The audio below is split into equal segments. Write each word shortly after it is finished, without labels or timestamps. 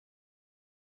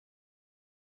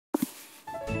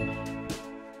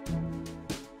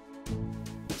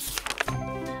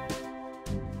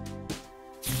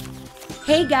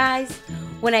Hey guys!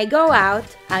 When I go out,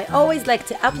 I always like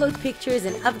to upload pictures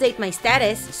and update my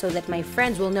status so that my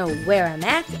friends will know where I'm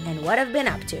at and what I've been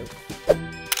up to.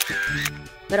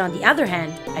 But on the other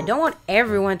hand, I don't want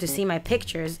everyone to see my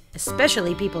pictures,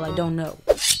 especially people I don't know.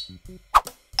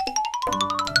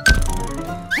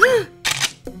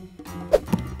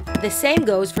 The same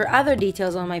goes for other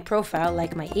details on my profile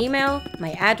like my email,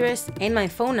 my address, and my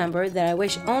phone number that I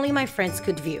wish only my friends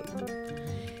could view.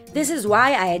 This is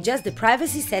why I adjust the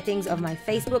privacy settings of my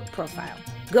Facebook profile.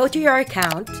 Go to your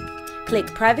account, click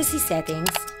Privacy Settings,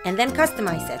 and then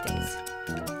Customize Settings.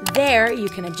 There you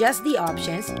can adjust the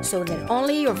options so that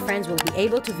only your friends will be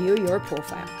able to view your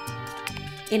profile.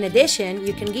 In addition,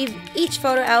 you can give each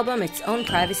photo album its own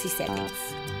privacy settings.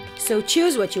 So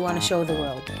choose what you want to show the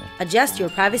world. Adjust your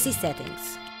privacy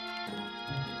settings.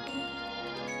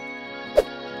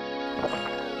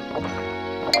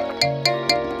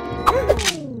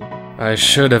 I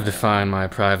should have defined my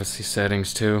privacy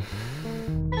settings too.